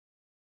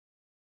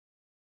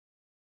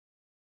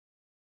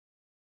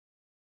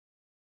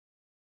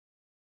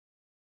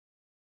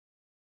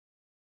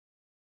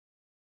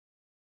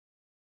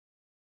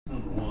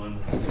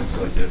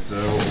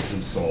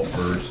install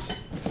first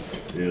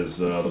is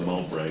the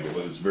mount bracket,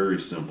 but it's very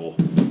simple.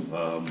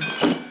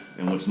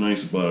 And what's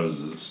nice about it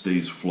is it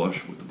stays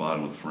flush with the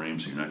bottom of the frame,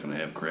 so you're not going to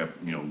have crap,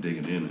 you know,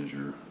 digging in as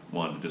you're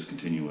wanting to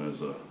discontinue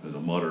as a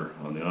mudder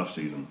on the off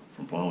season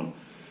from plowing.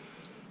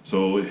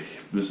 So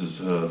this is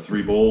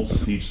 3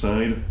 bolts each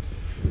side.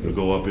 It'll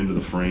go up into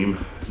the frame,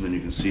 and then you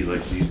can see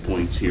like these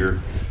points here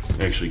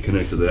actually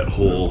connect to that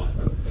hole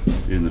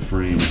in the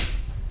frame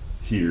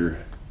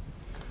here,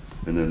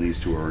 and then these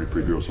two are already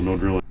pre-drilled, so no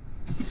drilling.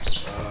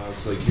 Looks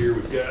like here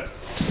we've got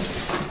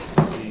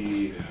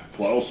the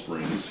plow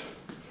springs,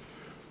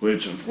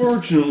 which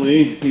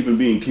unfortunately, even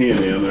being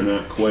Can-Am, they're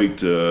not quite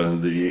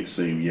the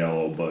same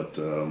yellow, but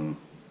I don't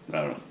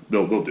know,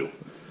 they'll do. Of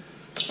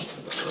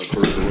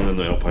course, we're running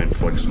the Alpine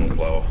Flex Snow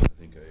Plow. I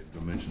think I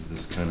mentioned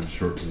this kind of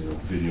shortly in a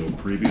video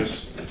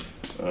previous.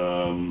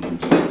 So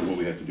what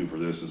we have to do for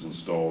this is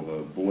install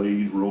the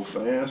blade real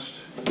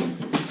fast.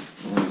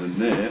 Other than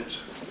that,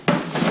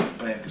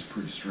 the back is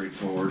pretty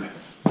straightforward.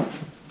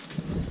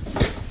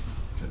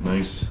 Got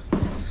nice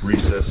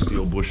recessed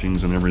steel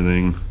bushings and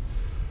everything.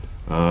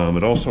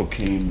 It also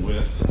came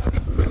with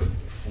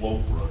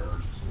float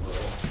runners as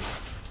well.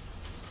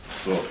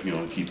 So if you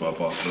know, to keep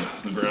up off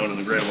the ground and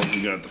the gravel,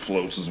 you got the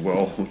floats as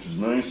well, which is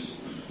nice.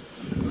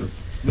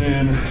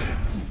 Then,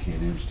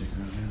 Can-Am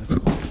sticker on there, that's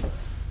cool.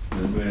 And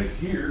then back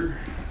here,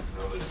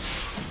 now that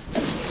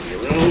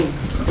around.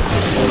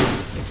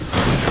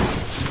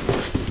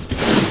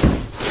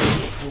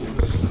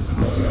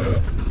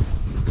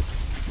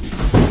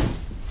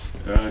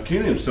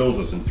 Can-Am sells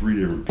us in 3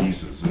 different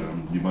pieces.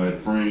 You buy the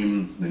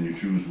frame, then you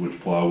choose which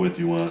plow width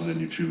you want, and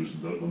then you choose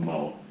the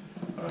mount.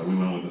 We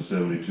went with the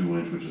 72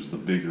 inch, which is the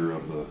bigger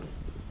of the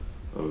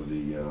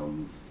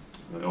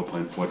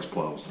Alpine Flex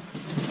plows.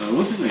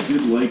 One thing I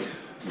did like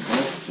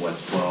about the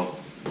Flex plow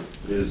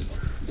is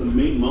the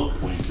main mount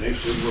point is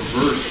actually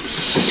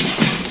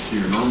reversed to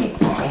your normal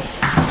plow.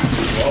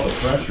 So all the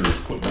pressure is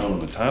put down on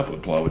the top of the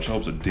plow, which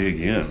helps it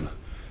dig in.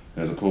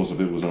 As opposed to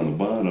if it was on the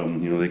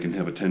bottom, you know, they can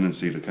have a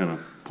tendency to kind of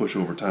push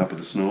over top of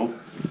the snow.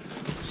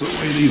 So the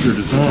way these are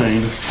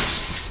designed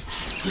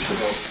is to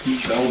help keep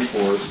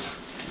downforce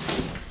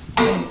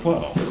on the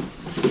plow.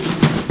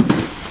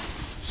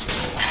 So,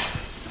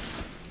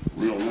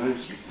 real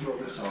nice. We can throw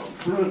this out in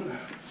front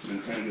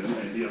and kind of get an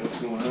idea of what's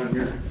going on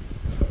here,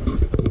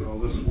 how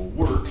this will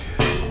work.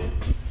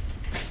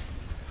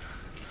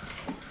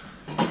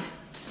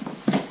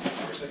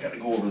 Of course, I got to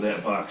go over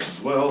that box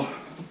as well.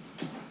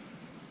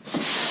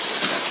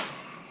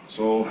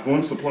 So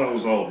once the plow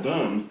is all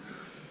done,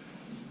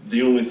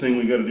 the only thing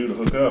we got to do to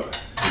hook up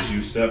is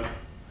you just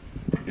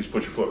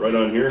put your foot right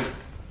on here,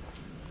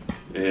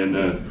 and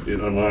it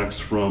unlocks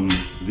from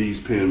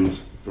these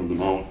pins from the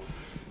mount.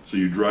 So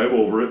you drive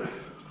over it,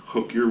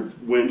 hook your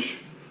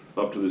winch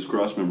up to this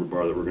cross member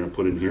bar that we're going to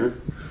put in here,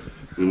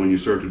 and when you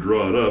start to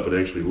draw it up, it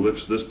actually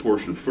lifts this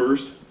portion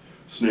first,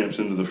 snaps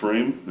into the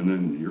frame, and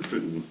then you're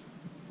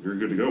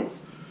good to go.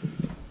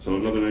 So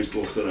another nice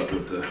little setup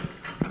with the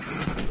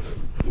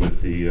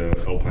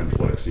Alpine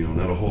Flex. You know,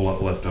 not a whole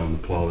lot left on the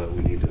plow that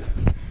we need to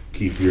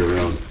keep year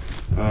round.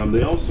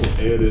 They also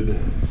added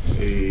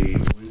a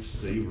winch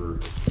saver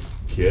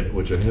kit,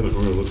 which I haven't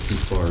really looked too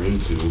far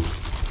into.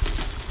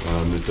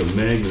 It's a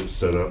magnet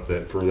setup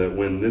that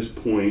when this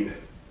point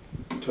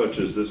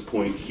touches this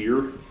point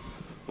here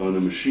on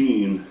the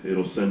machine,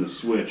 it'll send a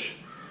switch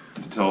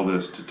to tell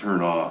this to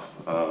turn off.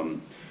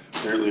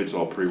 Apparently it's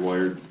all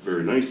pre-wired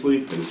very nicely,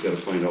 and it's got to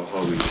find out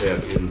how we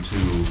tap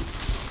into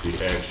the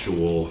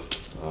actual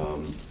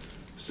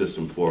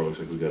system floor. Looks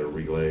like we got a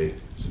relay,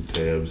 some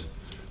tabs.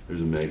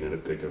 There's a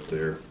magnetic pickup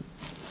there,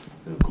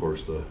 and of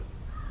course the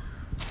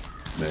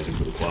magnet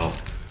for the plow.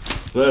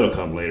 So that'll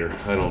come later.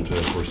 I don't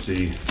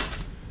foresee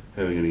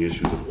having any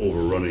issues of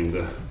overrunning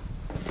the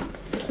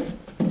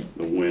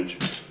winch.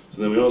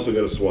 So then we also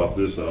got to swap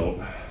this out.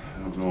 I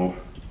don't know.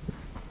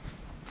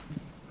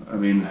 I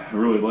mean, I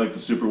really like the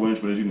super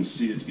winch, but as you can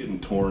see, it's getting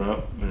torn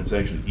up and it's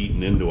actually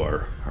eating into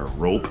our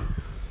rope.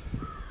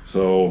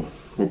 So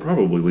we'll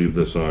probably leave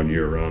this on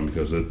year round,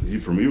 because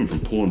even from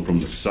pulling from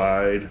the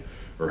side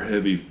or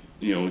heavy,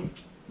 you know,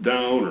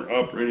 down or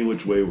up or any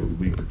which way, we'll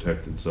be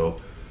protected. So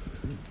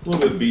a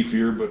little bit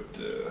beefier, but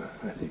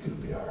I think it'll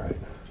be all right.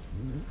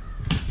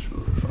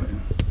 Should be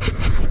fine.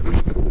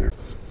 There.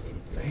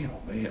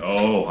 Man.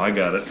 Oh, I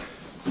got it.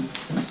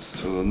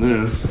 So then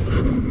this is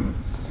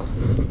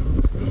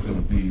going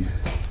to be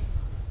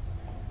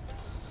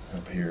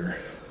up here.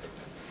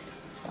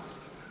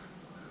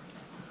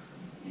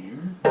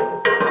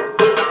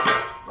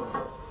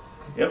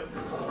 Yep.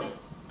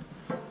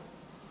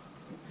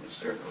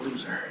 Start the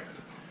loser.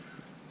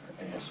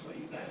 Ass weight.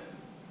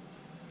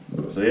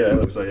 So yeah, it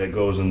looks like it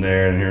goes in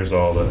there, and here's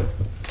all the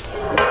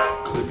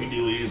clippy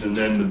dealies, and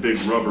then the big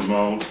rubber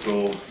mounts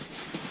go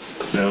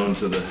down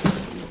to the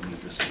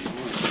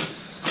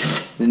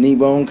knee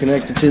bone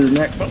connected to the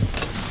neck bone.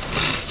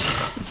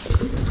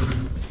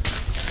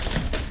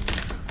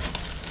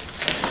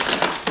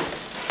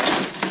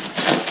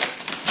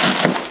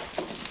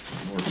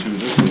 More to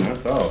this than I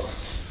thought.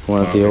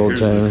 Want the old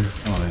timer? Oh,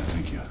 yeah,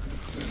 thank you.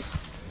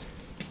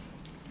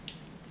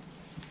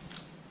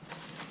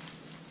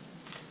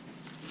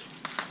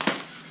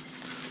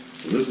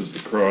 this is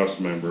the cross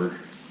member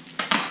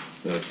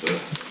that the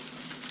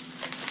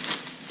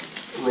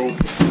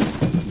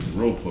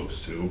rope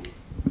hooks to.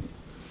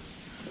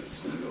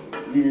 It's gonna go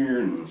in here,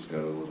 and it's got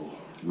a little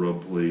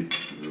rub plate,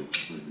 or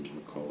whatever you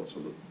want to call it, so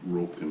the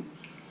rope can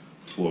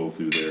flow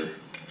through there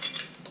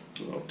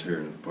without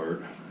tearing it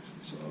apart. Nice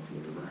and soft,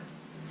 whatever.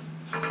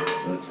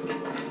 That's gonna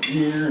go in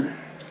here.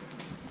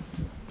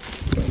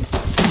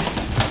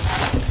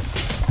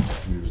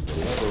 Here's the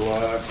lever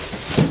lock.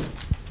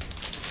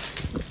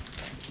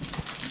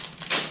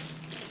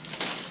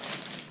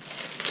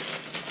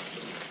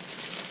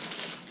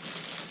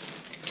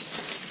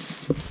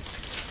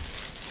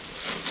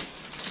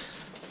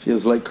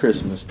 Feels like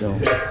Christmas,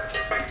 don't it?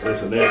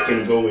 This and that's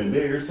gonna go in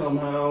there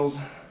somehow.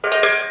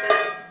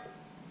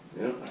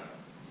 Yep.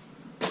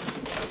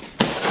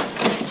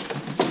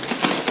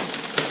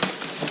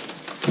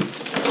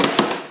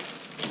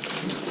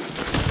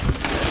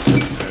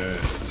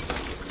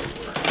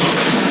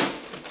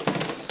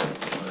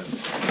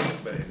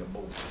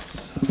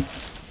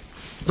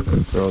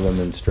 Throw them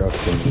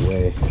instructions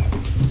away.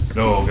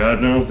 No,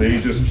 God, no. They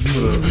just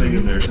put a thing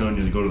in there telling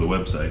you to go to the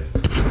website for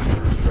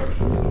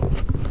instructions.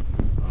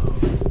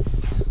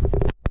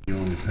 The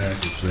only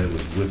package that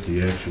was with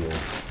the actual.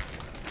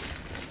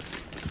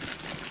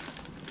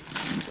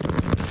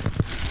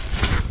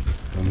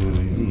 How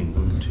many?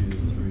 1, 2,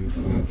 3,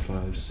 4,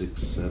 5,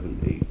 6, 7,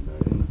 8,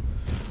 9.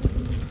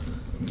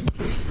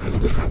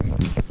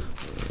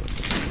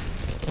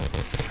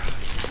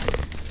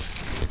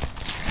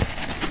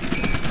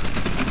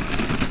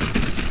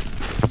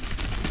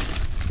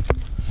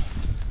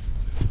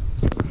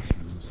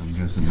 So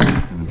there's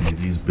going to be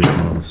these big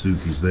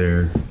Mamasukis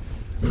there,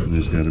 and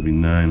there's got to be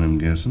 9, I'm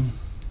guessing.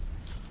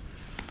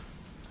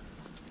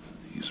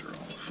 These are all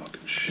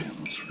fucking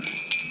shims,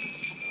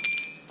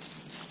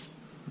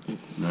 right?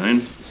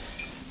 9?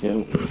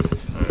 Yep.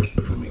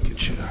 Alright, let me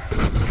get you.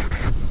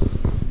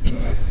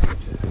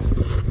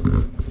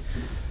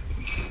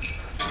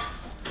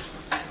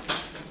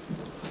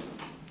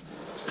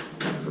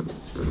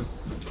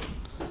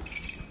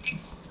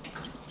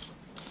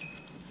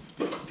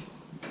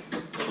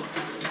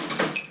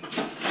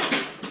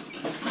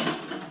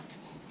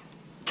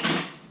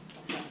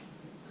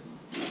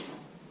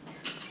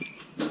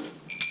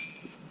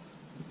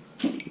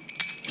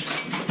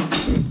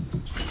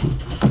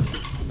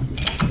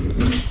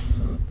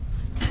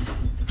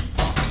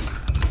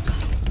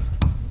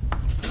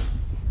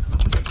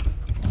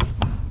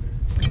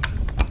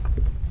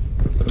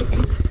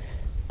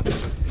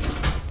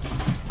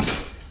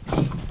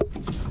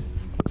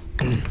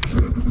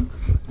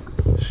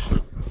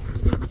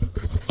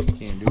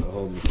 Can't do it,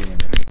 hold the camera.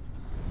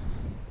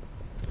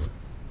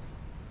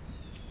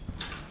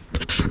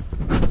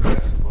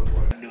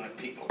 Do it,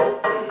 people.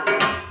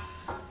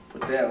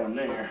 Put that one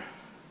there,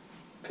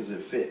 because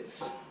it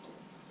fits.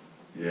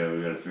 Yeah,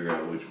 we got to figure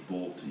out which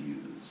bolt to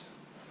use.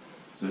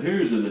 So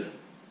here's a.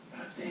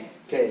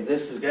 Okay,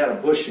 this has got a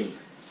bushing.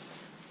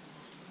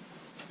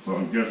 So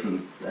I'm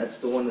guessing. That's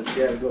the one that's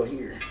got to go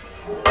here.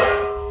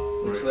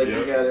 Looks Right, like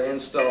you got to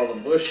install the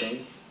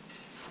bushing.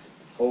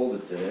 Hold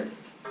it there.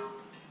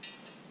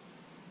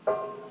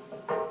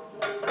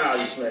 Ah,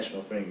 you smashed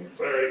my finger.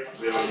 Sorry.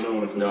 See, I don't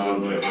know if it No, was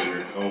I'm my joking.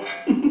 finger. Oh.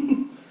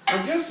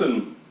 I'm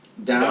guessing.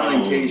 Down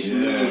in case you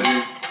need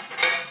yeah.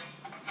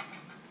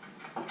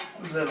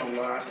 to. Is that a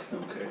lock?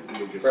 Okay.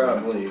 We'll get some,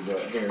 Probably, but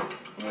here.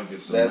 I'll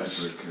get some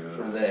That's metric.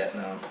 for that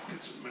now.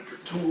 Get some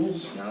metric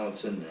tools. Now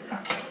it's in there.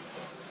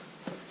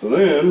 So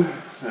then,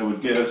 I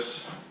would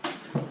guess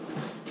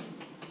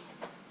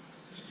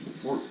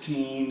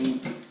 14,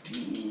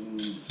 15,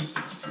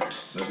 16,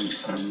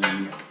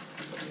 17.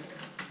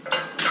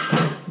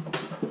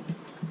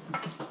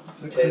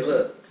 Okay,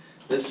 look.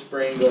 This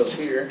spring goes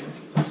here.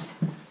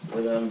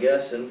 With I'm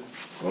guessing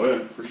Oh yeah,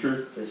 for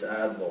sure. this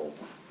odd bolt.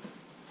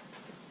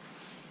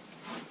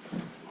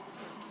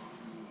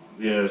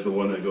 Yeah, is the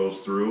one that goes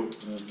through.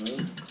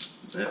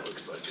 Mm-hmm. That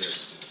looks like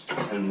it's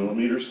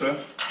 10mm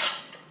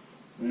stuff.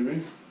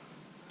 Maybe?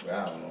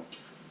 I don't know.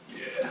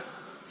 Yeah.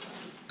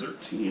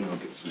 13, I'll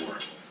get some more.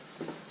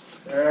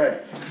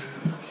 Alright.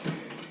 Okay,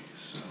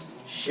 so.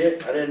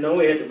 Shit, I didn't know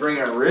we had to bring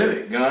our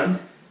rivet gun.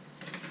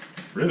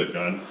 Rivet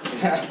gun.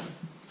 Yeah.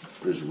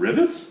 There's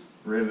rivets?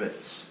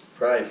 Rivets.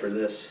 Probably for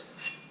this.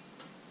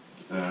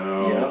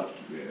 Oh. Yeah.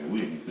 Yeah, we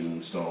didn't even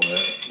install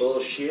that.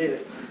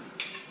 Bullshit.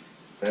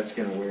 That's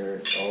gonna wear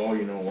it. Oh,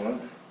 you know what?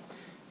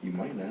 You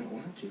might not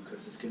want to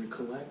because it's gonna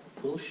collect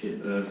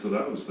bullshit. That's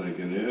what I was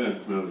thinking, yeah.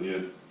 Now that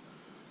you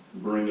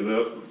bring it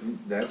up.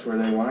 That's where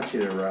they want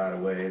you to rot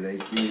away. They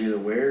give you the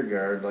wear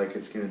guard like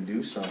it's gonna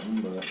do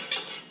something, but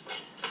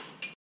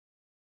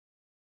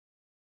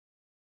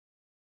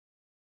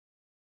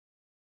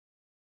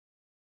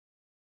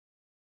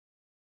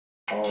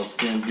all it's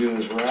gonna do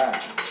is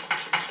rot.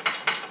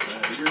 I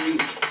agree.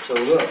 So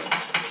look,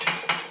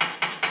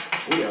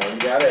 we already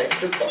got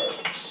extra parts.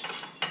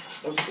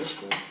 What's this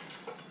thing?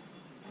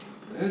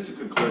 That's a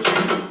good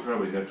question. We'll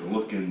probably have to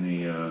look in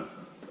the,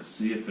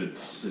 see if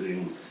it's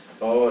sitting.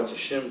 Oh, it's a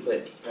shim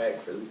pack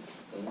for the.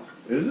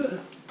 Is it?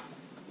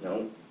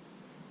 No.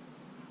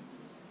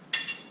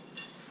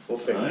 We'll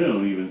figure I it out.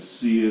 don't even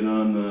see it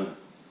on the.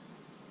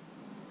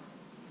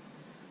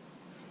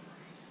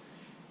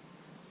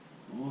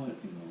 What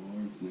in the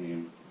Lord's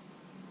name?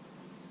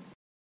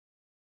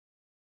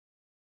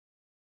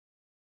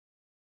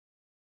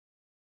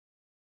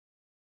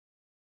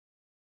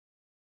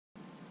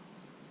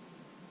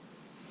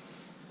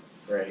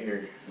 Right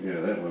here. Yeah,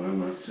 that one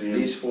I'm not seeing.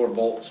 These 4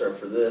 bolts are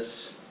for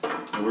this.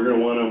 We're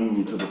gonna want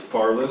them to the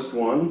farthest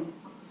one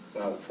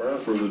Out front.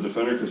 for the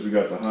Defender because we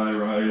got the high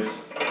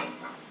rise.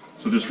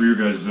 So just for your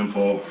guys'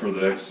 info for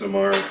the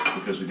XMR,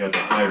 because we got the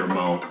higher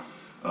mount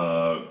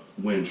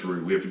winch,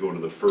 we have to go to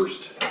the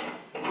first.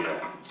 Yeah,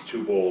 it's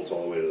 2 bolts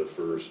all the way to the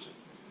first.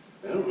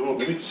 I don't know.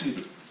 Let me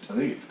see. I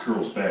think it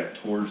curls back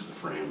towards the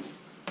frame.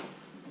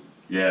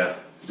 Yeah,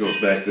 it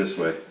goes back this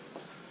way.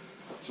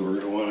 So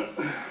we're gonna want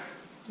it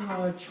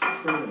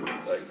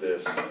like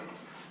this. Dang,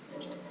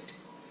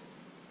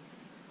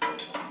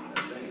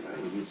 I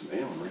would need some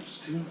Allen wrenches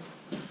too.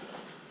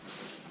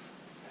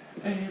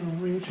 Allen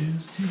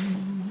wrenches too.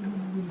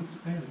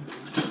 Allen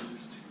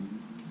wrenches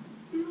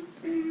too.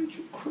 And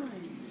you're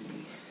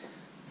crazy.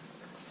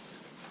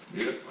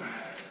 Yep.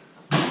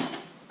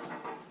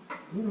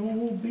 Good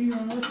old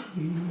BRP.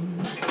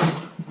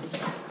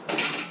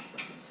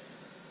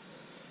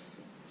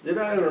 Did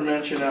I ever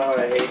mention how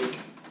I hate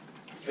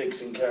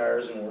fixing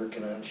cars and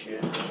working on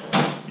shit?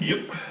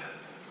 Yep.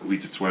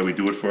 That's why we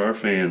do it for our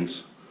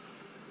fans.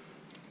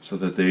 So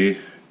that they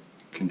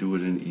can do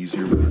it in an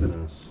easier way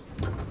than us.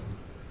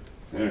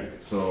 Alright,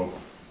 so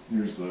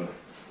here's the.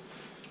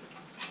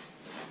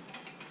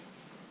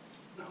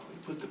 Now we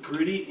put the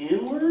pretty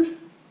inward?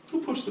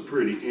 Who puts the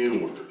pretty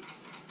inward?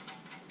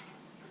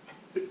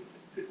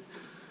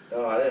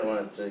 Oh, I didn't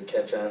want it to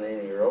catch on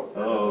any rope.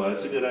 Oh,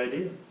 that's a good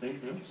idea.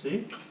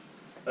 See?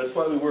 That's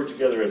why we work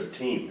together as a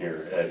team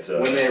here at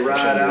When they rot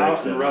Defender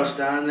out and XMR. rust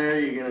on there,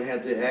 you're gonna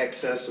have to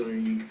access them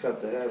and you can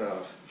cut the head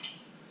off.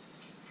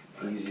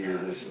 Easier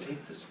I this should way.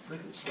 take this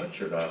freaking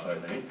sweatshirt off, I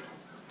think.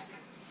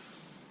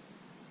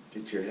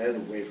 Get your head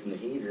away from the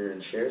heater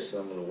and share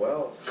some of the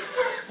weld.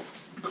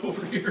 Go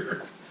over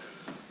here.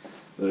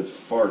 That's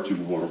far too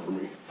warm for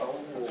me.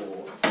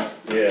 Oh.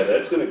 Yeah,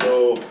 that's gonna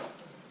go.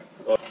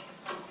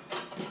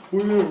 We're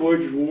gonna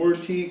avoid your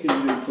warranty because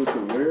you didn't put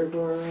the wear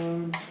bar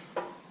on.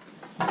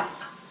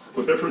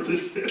 Whatever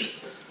this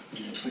is.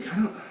 Like, I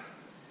don't.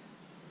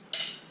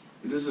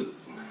 It doesn't.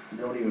 You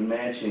don't even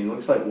match any. It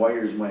looks like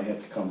wires might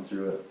have to come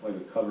through it, like a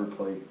cover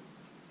plate.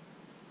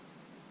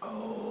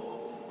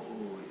 Oh,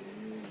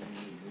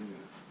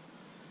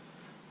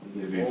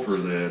 yeah. Maybe for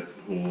that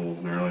whole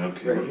gnarly up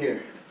here. Right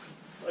here.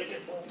 Like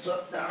it bolts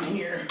up down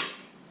here.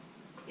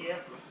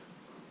 Yep.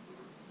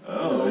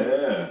 Oh,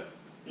 yeah.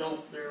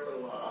 Nope, they're a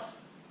little off.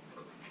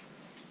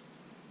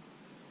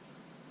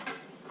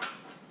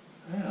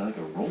 Yeah, like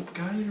a rope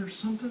guide or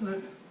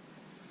something.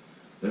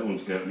 That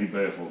one's got me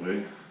baffled,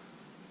 eh?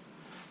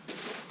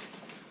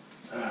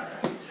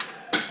 Alright.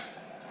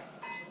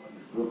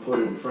 We'll put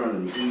it in front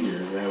of the heater,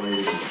 that way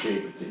we can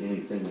shape it to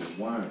anything we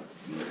want.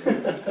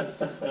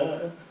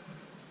 Alright,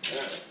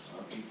 so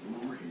I'll keep them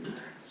over here.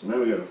 So now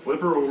we gotta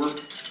flip her over.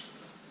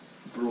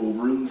 Flip her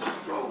over and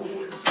Oh,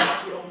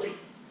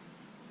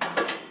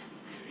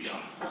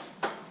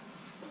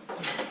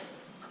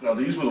 now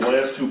these were the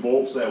last 2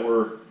 bolts that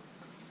were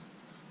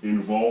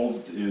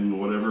involved in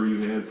whatever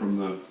you had from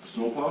the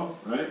snowplow,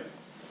 right?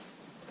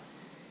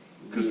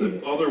 Because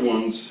the other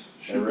ones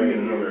should be in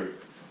another.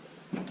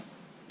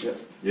 Yep,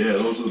 Yeah,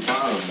 those are the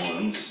bottom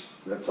ones.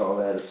 that's all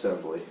that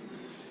assembly.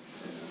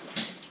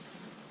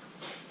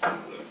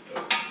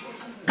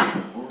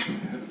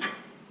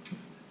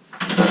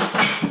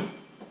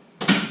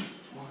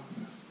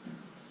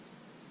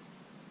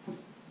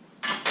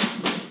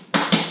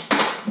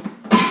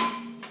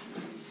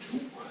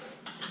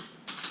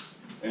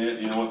 And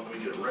you know what, let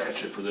me get a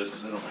ratchet for this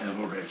because I don't have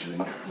a ratcheting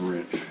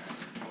wrench.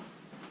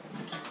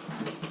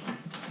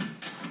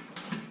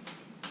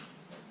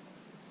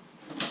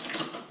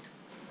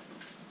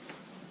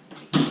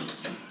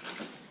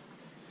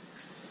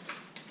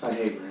 I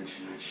hate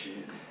wrenching that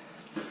shit.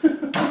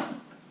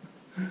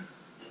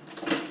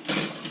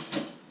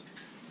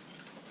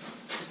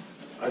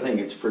 I think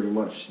it's pretty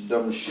much the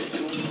dumbest shit.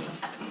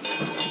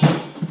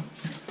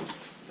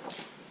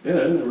 Yeah,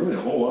 there isn't really a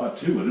whole lot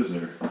to it, is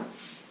there?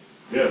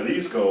 Yeah,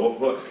 these go,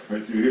 look,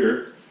 right through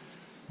here,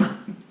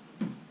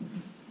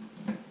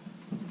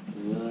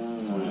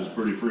 which is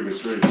pretty freaking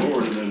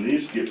straightforward, and then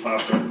these get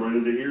popped up right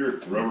into here,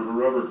 rubber to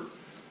rubber.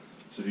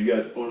 So if you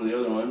got one of the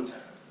other ones,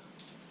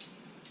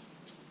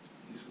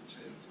 these ones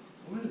have,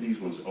 what are these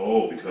ones?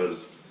 Oh,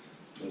 because,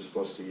 I'm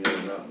supposed to get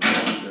it out and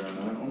there on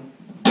that one.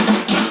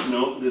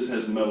 no, this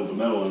has metal to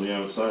metal on the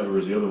outside,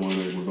 whereas the other one,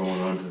 we're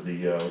going onto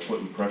the, we're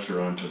putting pressure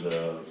onto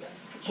the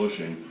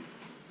bushing.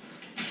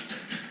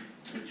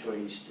 Which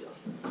way you still?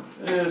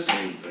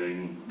 Same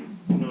thing,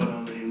 not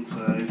on the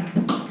inside.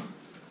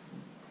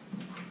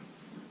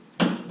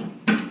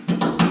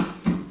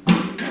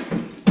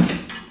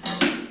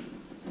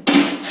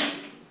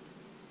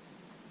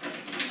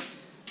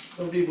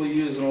 Some people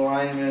use an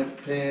alignment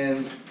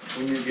pin.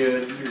 When you're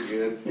good, you're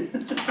good.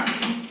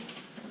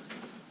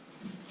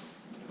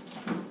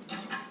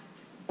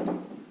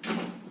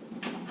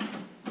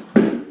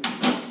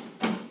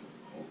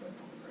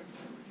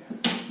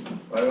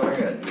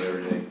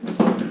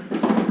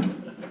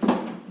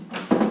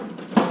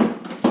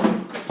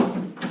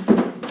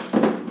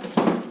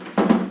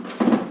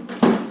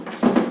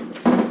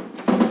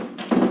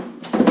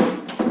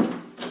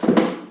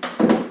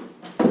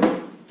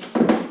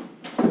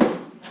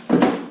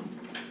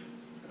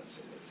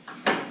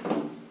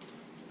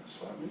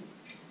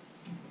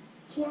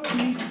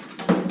 sloppy.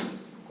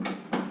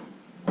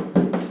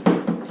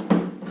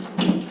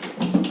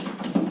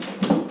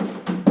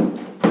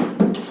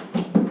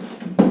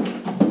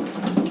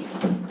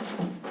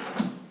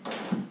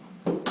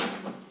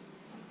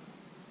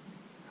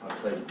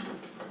 That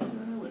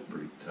went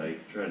pretty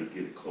tight. Try to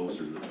get it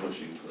closer to the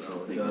bushing, but I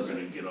don't think we're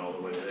going to get all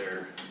the way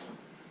there.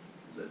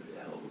 That'd be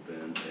a hell of a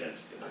bend.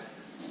 That's good.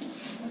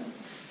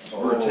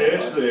 We're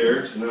attached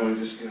there, so now we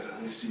just got to,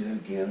 let me see that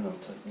again. I'll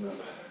tighten up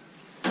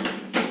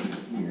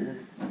here.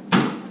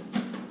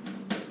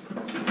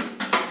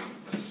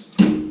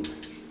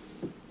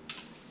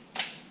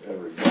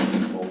 Every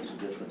bolt's a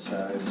different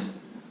size.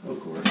 Of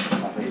course.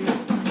 I hate it.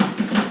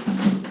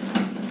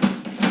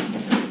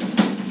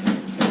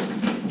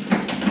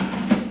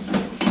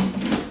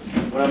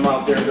 When I'm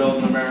out there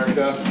building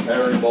America,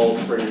 every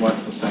bolt's pretty much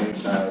the same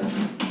size.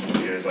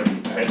 You guys like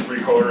had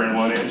 3/4 and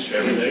 1 inch,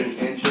 everything?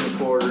 Inch and a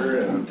quarter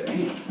Oh, and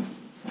dang.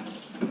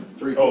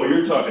 3/4. Oh,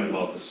 you're talking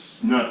about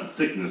not the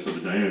thickness of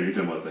the diameter, you're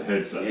talking about the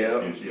head size.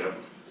 Yep. Inch, yep.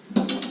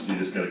 So you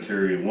just gotta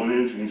carry 1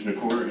 inch, inch and a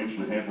quarter, inch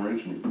and a half, or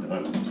inch, and you're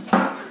done.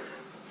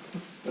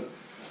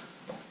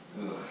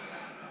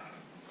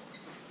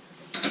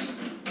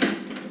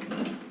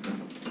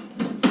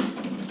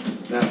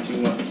 Not too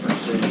much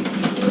precision to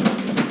it.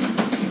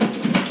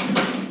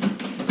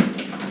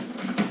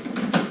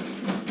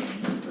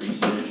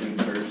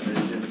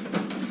 Precision.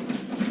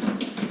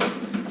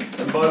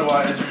 The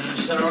Budweisers are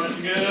sounding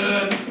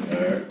good.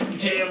 Alright.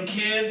 Damn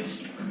kids.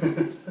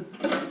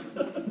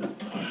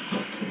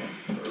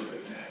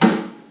 Perfect.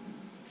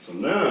 So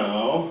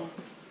now,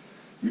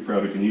 you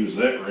probably can use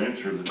that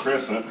wrench or the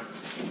crescent.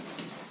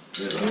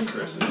 There's a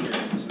crescent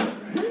here. It's not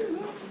right.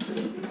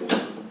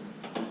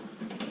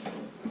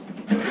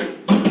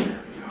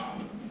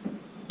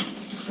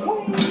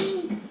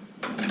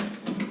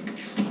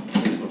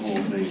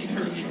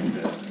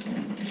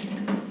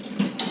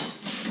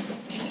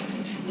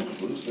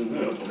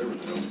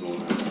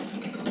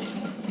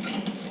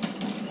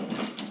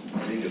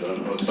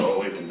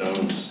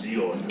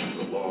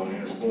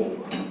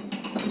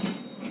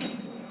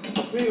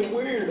 Being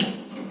weird.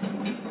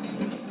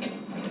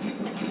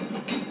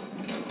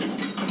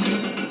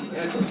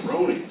 That's a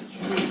brony.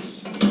 Jeez.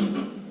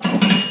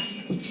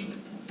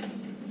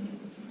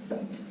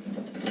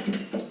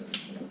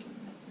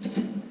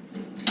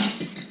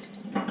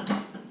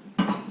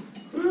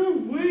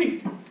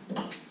 Ooh-wee.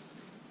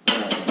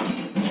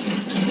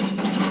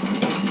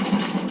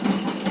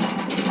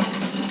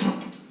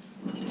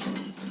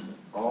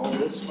 All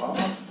this off?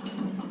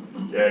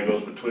 Yeah, it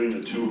goes between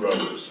the two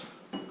rubbers.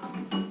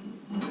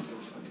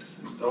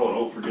 Oh,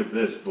 don't forget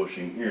this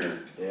bushing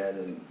here. Yeah, I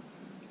didn't.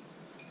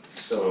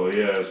 So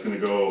yeah, it's gonna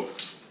go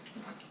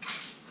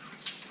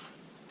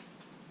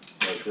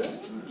Like that?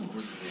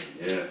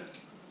 yeah.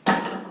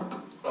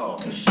 Oh,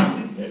 shit.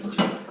 We're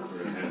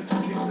gonna have to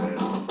kick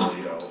that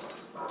blade out.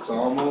 It's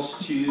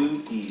almost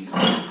too easy.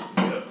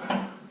 Yep.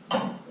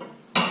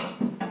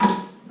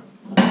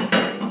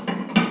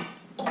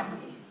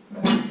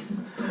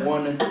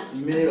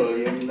 $1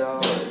 million.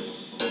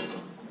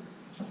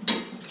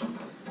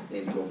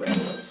 Need to go back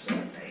upside.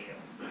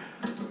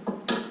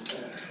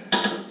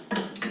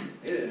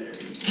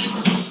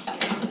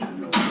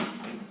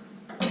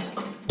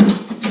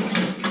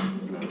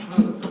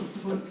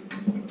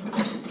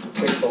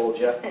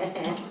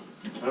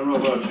 I don't know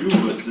about you,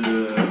 but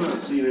I'm not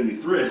seeing any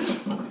threads.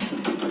 I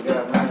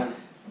got mine.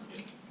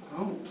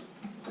 Oh.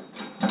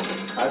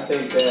 I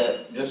think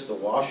that just the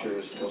washer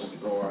is supposed to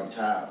go on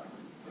top.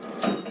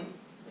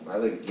 I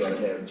think you gotta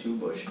have 2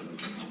 bushings.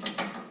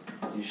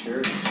 You sure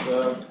it's,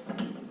 That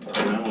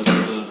was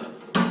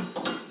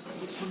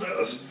what's the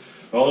best?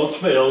 All else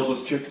fails,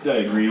 let's check the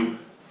diagram.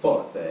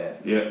 fuck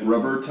that. Yeah,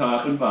 rubber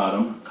top and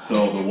bottom.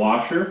 So the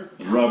washer,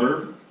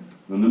 rubber,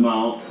 then the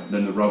mount,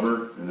 then the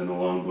rubber, and then the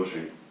long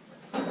bushing.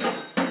 But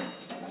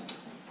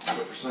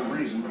for some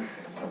reason,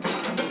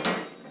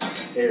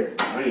 Here.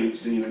 I ain't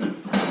seen it.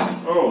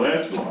 Oh,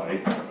 that's why.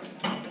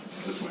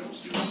 This way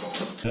was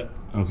doing it.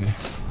 Okay.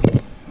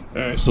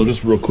 Alright, so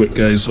just real quick,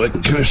 guys, so I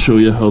can kind of show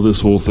you how this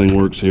whole thing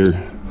works here.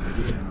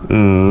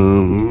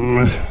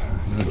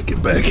 Let's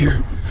get back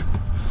here.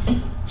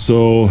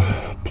 So,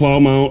 plow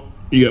mount,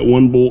 you got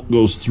 1 bolt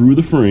goes through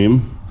the frame,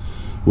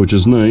 which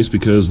is nice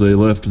because they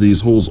left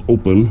these holes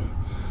open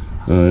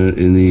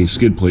in the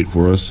skid plate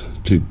for us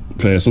to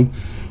fasten.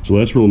 So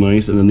that's real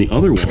nice. And then the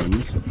other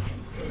ones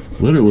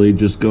literally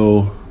just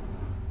go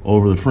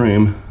over the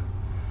frame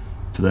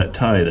to that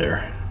tie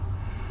there.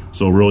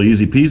 So real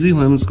easy peasy,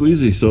 lemon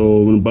squeezy.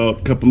 So in about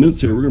a couple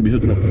minutes here, we're gonna be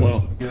hooking up the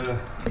plow. Yeah.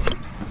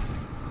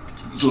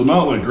 So the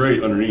mount went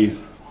great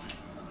underneath.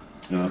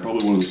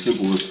 Probably one of the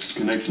simplest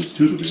connections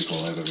to the vehicle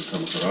I've ever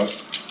come across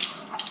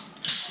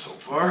so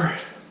far.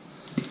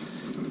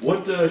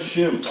 What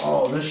shim?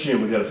 Oh, this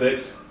shim we gotta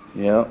fix.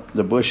 Yep,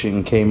 the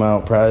bushing came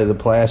out, probably the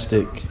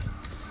plastic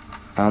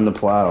on the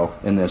plow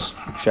in this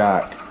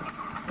shock.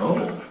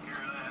 Oh.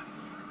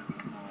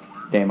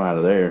 Came out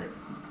of there.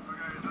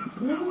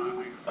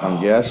 I'm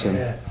guessing.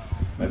 Yeah.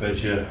 I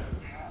bet you.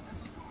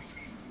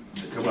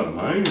 Did it come out of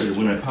mine, or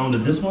when I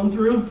pounded this one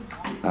through?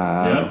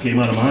 Yeah, it came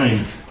out of mine.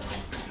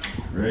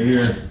 Right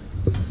here.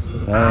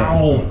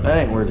 Ow! That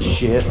ain't worth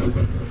shit.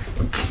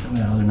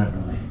 Well, they're not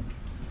really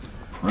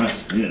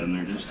pressed in,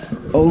 they're just...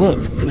 Oh look,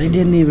 they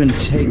didn't even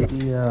take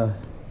the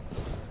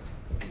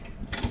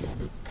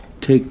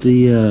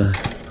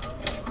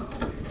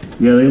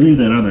Yeah, they leave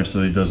that on there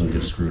so it doesn't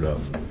get screwed up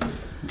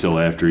until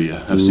after you.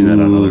 I've seen that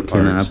on other parts.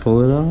 Can I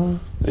pull it off?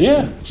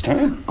 Yeah, it's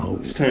time. Oh,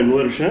 it's time to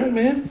let her shine,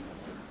 man.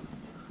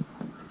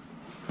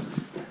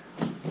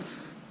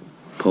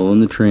 Pulling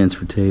the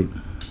transfer tape.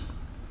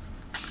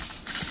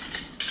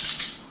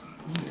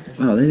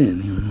 Oh, they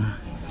didn't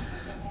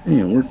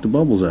work the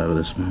bubbles out of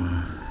this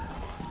one.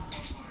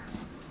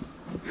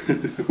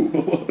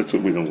 Whoa, that's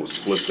when we almost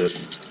flipped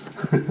it.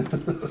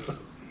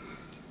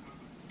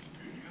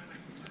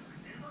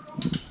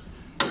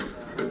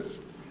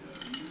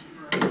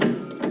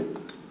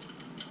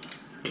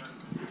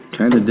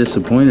 Kind of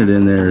disappointed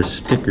in their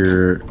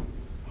sticker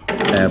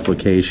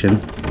application.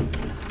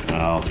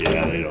 Oh,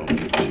 yeah, they don't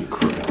get too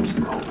craps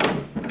though.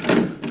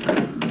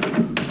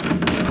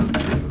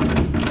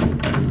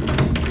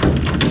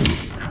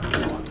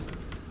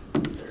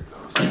 There it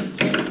goes.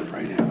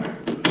 Right in.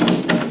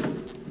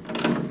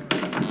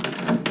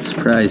 It's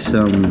probably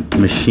some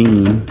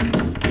machine.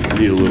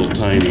 Need a little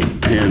tiny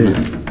pin.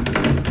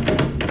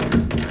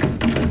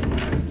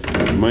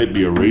 It might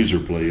be a razor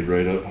blade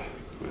right up.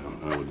 Well,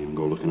 I wouldn't even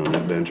go looking on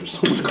that bench. There's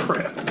so much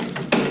crap.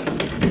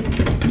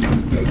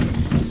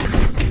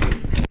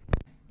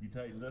 You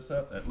tighten this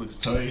up. That looks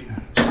tight.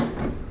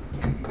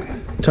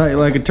 Tight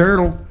like a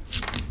turtle.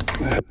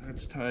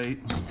 That's tight.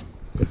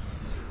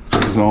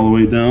 This is all the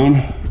way down.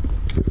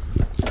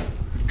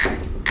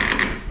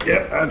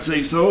 Yeah, I'd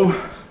say so.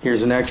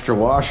 Here's an extra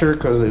washer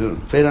because it didn't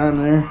fit on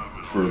there.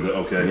 For the,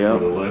 okay, Yep.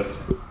 for the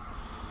lift.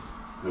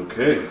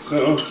 Okay,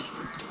 so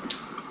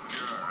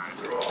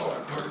throw all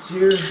our parts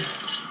here.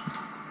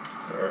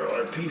 All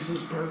our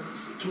pieces,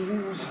 parts,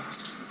 tools.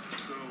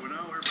 So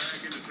now we're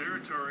back into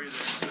territory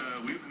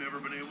that we've never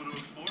been able to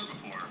explore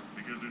before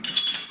because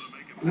it's able to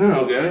make it.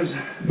 Now, guys.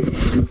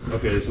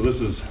 Okay, so this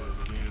is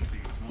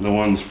the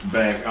ones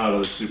back out of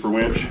the super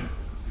winch.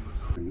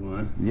 Are you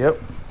on?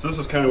 Yep. So this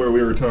is kind of where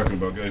we were talking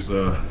about, guys.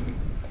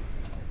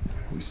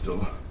 We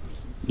still.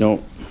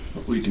 Nope.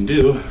 What we can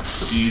do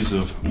for ease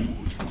of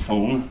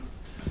phone,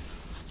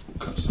 we'll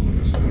cut some of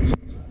this out here.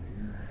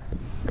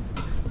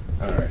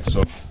 Alright,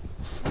 so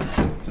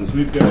since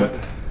we've got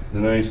the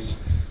nice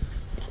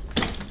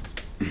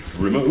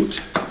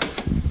remote,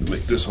 we'll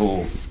make this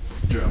whole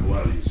job a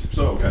lot easier.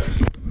 So guys,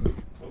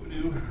 what we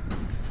do,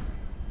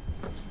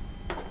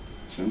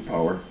 send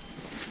power,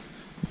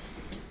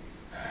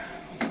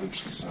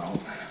 loops this out.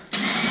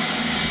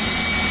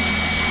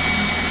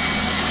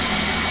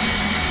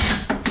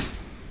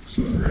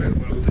 So right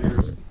about there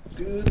is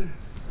good.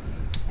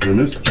 And then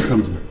this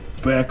comes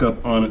back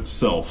up on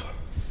itself.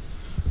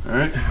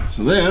 Alright,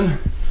 so then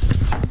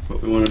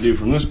what we want to do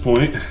from this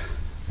point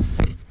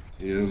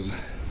is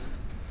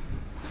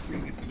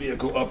get the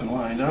vehicle up and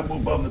lined up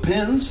above the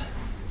pins.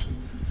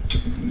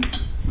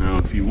 Now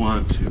if you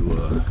want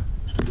to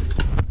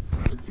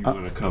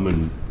come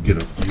and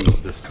get a view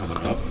of this coming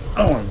up.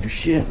 I don't want to do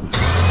shit.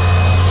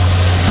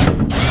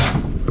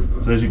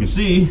 So as you can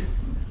see,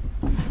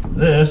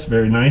 this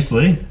very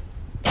nicely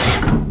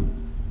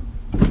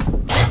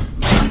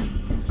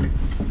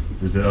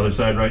is the other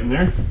side right in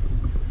there.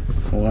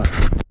 Hold on.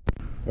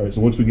 All right,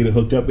 so once we get it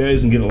hooked up,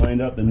 guys, and get it lined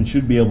up, then it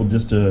should be able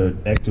just to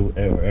actuate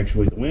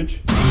the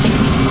winch.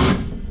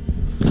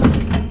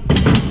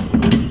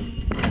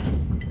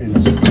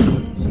 And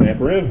snap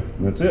her in,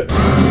 and that's it.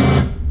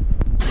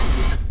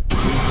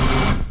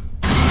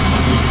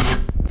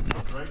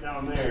 Right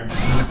down there.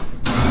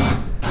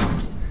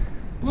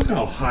 Look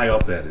how high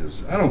up that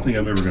is. I don't think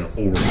I'm ever going to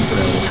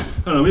overfill.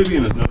 I don't know, maybe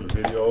in another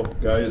video,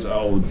 guys,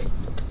 I'll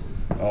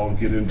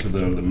get into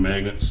the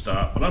magnet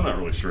stop, but I'm not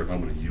really sure if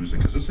I'm going to use it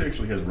because this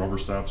actually has rubber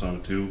stops on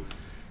it too.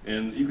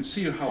 And you can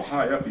see how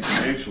high up you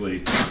can actually,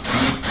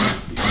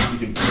 you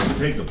can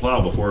take the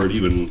plow before it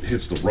even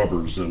hits the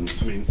rubbers. And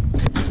I mean,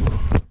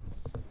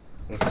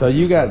 So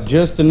you got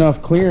just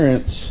enough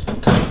clearance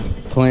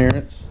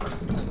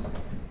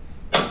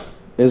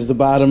is the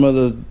bottom of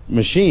the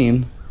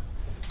machine.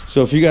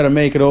 So if you got to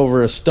make it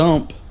over a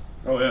stump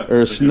oh yeah, or a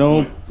that's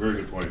snow good point. Very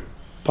good point.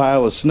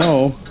 pile of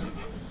snow,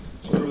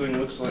 Everything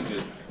looks like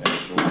it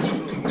actually.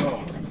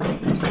 Oh,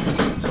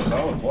 it's a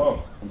solid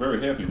plow. I'm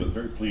very happy with it,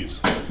 very pleased.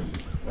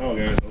 Now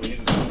guys, all we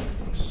need is some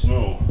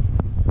snow.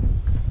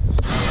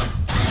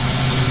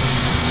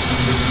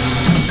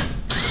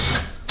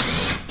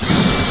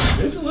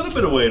 There's a little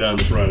bit of weight on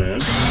the front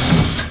end.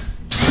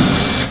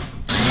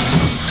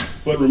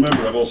 But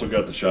remember, I've also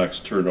got the shocks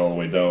turned all the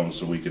way down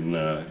so we can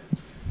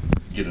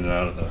get it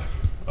out of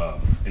the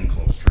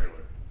enclosed trailer,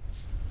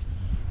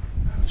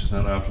 which is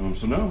not optimum.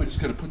 So now we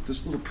just got to put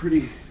this little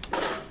pretty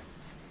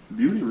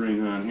beauty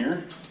ring on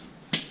here,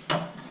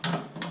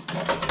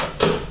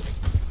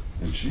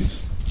 and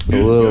she's good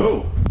to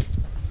go.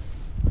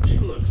 She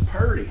looks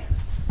party.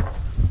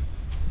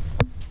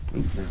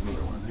 Oop, there's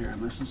another one there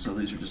I'm missing. So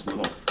these are just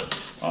little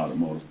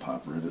automotive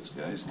pop rivets,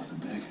 guys, nothing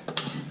big.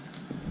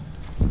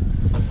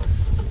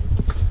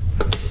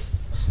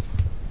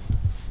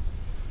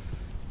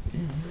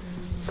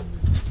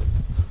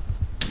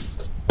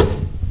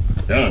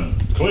 Done.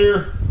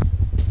 Clear.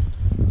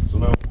 So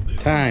now we'll do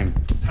Time.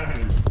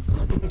 time.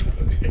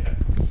 Yeah.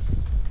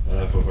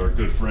 Of our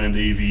good friend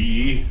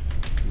AVE.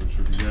 I'm not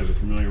sure if you guys are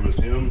familiar with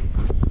him.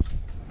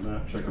 If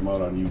not, check him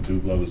out on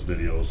YouTube. Love his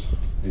videos.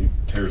 He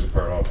tears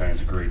apart all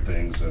kinds of great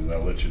things, and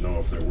I'll let you know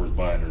if they're worth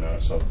buying or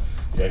not. So,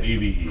 yeah,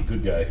 AVE,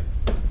 good guy.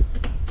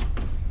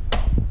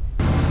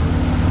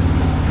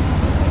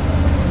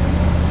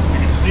 You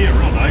can see it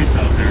real nice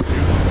out there too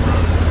on the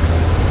front.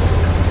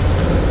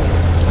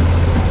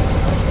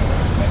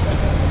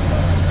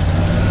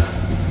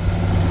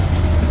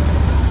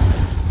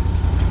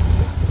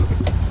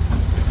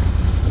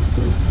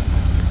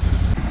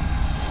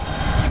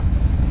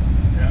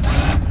 Yeah,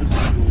 this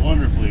is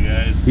wonderfully,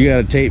 guys. You got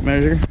a tape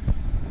measure?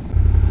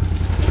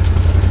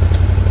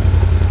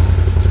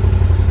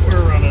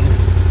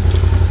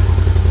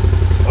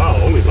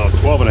 About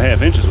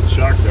 12.5 inches with the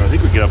shocks there. I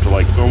think we get up to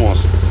like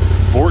almost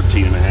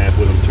 14.5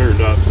 with them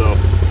turned up, so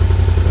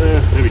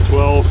maybe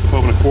 12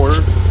 and a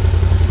quarter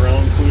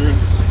ground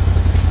clearance.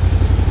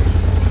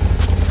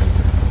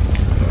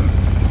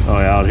 Oh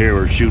yeah, out here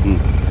we're shooting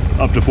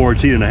up to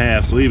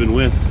 14.5, so even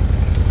with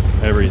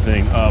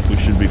everything up we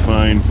should be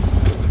fine.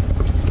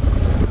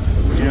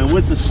 Yeah,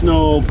 with the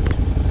snow,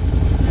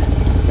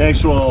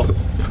 actual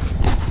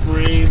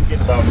frame get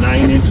about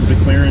 9 inches of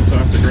clearance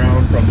off the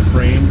ground from the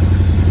frame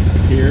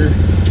here.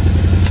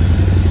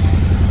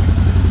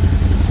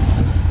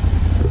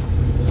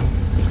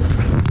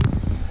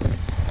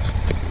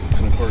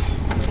 And of course,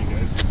 you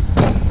guys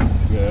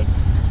got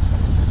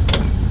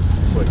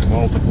it's like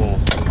multiple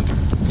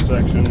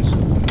sections.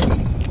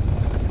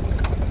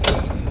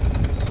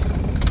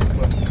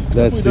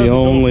 That's the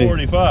only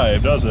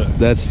 45, does it?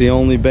 That's the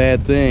only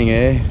bad thing,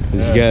 eh?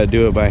 Is Yeah. you got to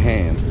do it by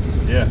hand.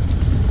 Yeah.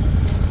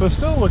 But it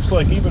still looks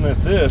like even at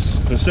this,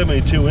 the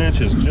 72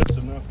 inches just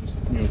enough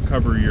to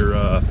cover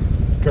your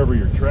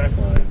track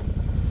line.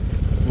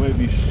 Might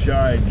be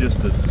shy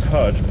just a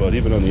touch, but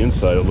even on the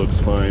inside it looks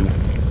fine.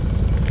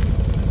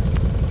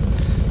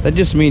 That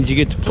just means you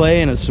get to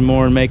play in it some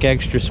more and make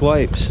extra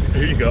swipes.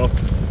 Here you go.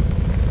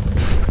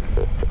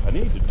 I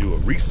need to do a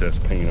recess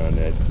paint on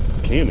that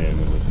Can-Am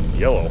with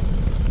yellow.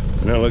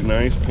 Doesn't that look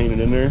nice painted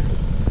in there?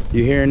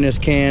 You hearing this,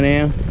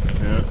 Can-Am?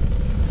 Yeah.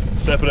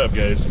 Step it up,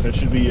 guys. That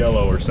should be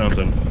yellow or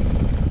something.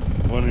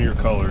 One of your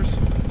colors.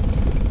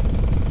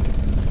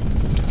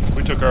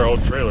 We took our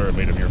old trailer and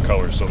made them your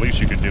colors, so at least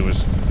you could do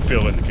is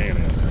fill in the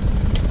Can-Am.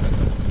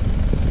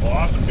 Well,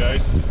 awesome,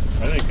 guys.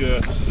 I think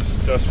this is a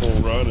successful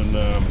run, and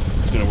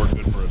it's going to work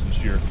good for us this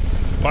year.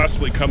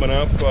 Possibly coming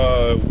up,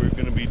 we're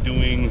going to be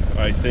doing,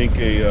 I think,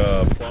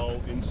 a plow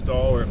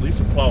install, or at least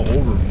a plow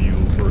overview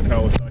for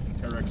Kawasaki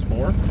Terex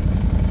 4.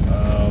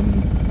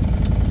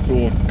 So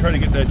we'll try to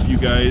get that to you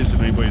guys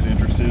if anybody's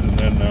interested, and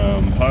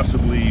then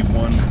possibly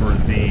one for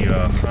the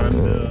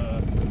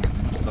Honda.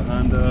 What's the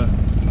Honda?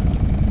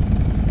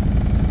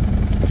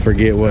 I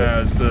forget what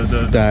the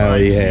style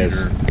he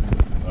has.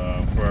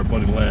 For our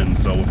buddy Len,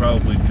 so we'll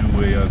probably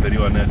do a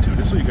video on that too,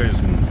 just so you guys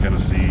can kind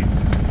of see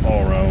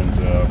all around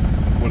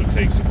what it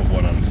takes to put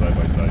one on side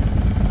by side.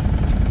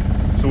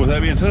 So with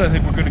that being said, I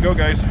think we're good to go,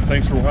 guys.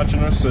 Thanks for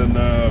watching us, and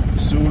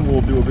soon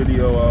we'll do a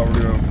video.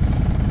 We're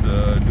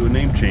gonna do a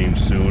name change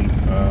soon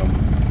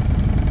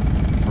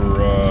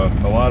for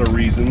a lot of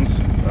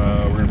reasons.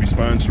 We're gonna be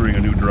sponsoring a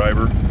new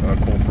driver,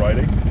 Cole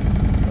Friday.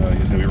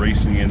 He's going to be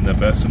racing in the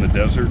Best in the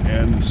Desert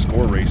and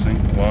score racing,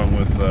 along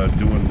with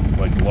doing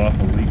like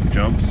lawful league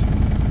jumps.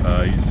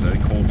 He's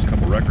holds a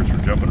couple records for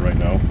jumping right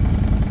now.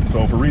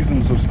 So for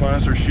reasons of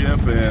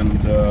sponsorship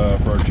and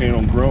for our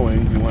channel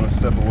growing, we want to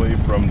step away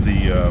from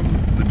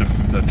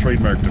the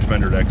trademark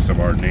Defender X of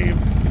our name.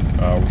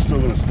 We're still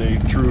going to stay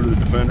true to the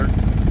Defender,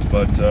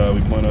 but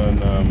we plan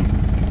on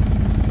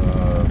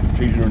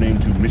changing our name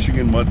to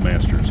Michigan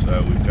Mudmasters.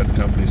 We've got the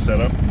company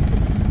set up.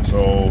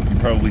 So you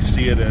probably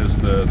see it as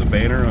the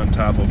banner on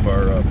top of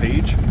our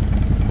page,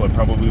 but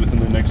probably within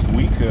the next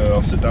week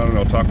I'll sit down and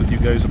I'll talk with you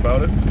guys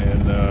about it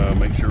and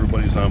make sure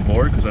everybody's on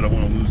board, because I don't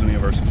want to lose any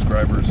of our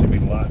subscribers. They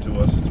mean a lot to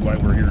us. It's why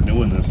we're here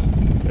doing this,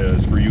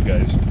 is for you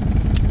guys.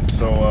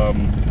 So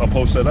I'll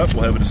post that up,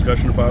 we'll have a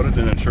discussion about it,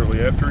 and then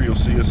shortly after you'll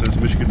see us as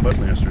Michigan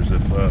Mudmasters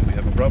if we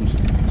have no problems.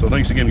 So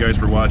thanks again, guys,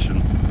 for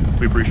watching.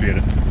 We appreciate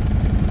it.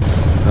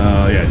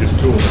 Yeah, just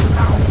tool it.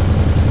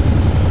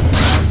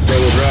 So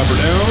we'll drop her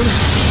down,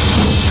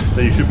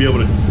 then you should be able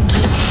to,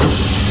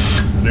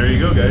 and there you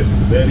go, guys,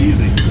 that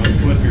easy.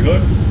 Flip your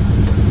hook.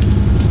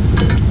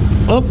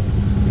 Up.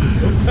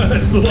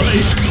 That's the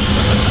light.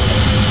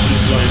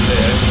 Just line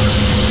that.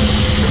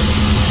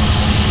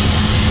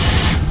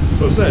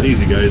 So it's that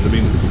easy, guys. I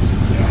mean,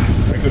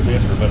 yeah, I couldn't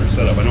ask for a better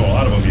setup. I know a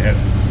lot of them you had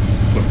to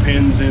put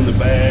pins in the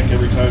back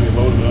every time you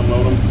load them and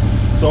unload them.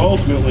 So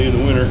ultimately in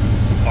the winter,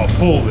 I'll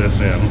pull this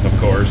in, of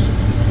course,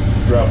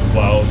 drop the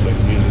plow so I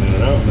can use it in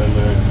and out, and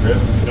then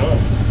grab